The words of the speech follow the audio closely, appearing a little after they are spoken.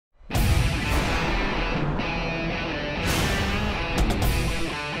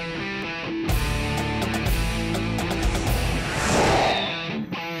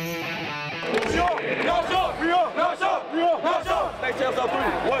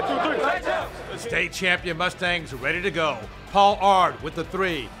State champion Mustangs ready to go. Paul Ard with the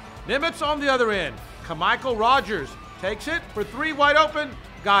 3. Nimitz on the other end. Kamichael Rogers takes it for 3 wide open.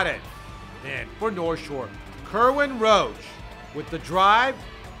 Got it. Then for North Shore, Kerwin Roach with the drive.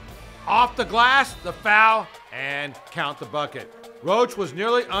 Off the glass, the foul, and count the bucket. Roach was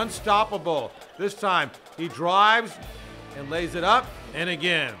nearly unstoppable. This time, he drives and lays it up, and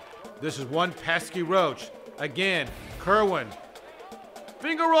again. This is one pesky Roach. Again, Kerwin.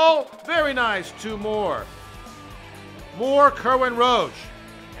 Finger roll, very nice, 2 more. More Kerwin Roach,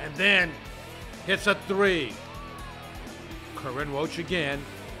 and then hits a 3. Kerwin Roach again.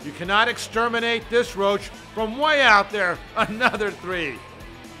 You cannot exterminate this Roach from way out there. Another 3.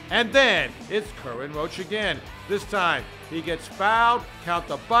 And then it's Kerwin Roach again. This time he gets fouled. Count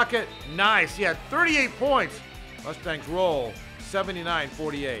the bucket. Nice. He had 38 points. Mustangs roll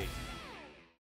 79-48.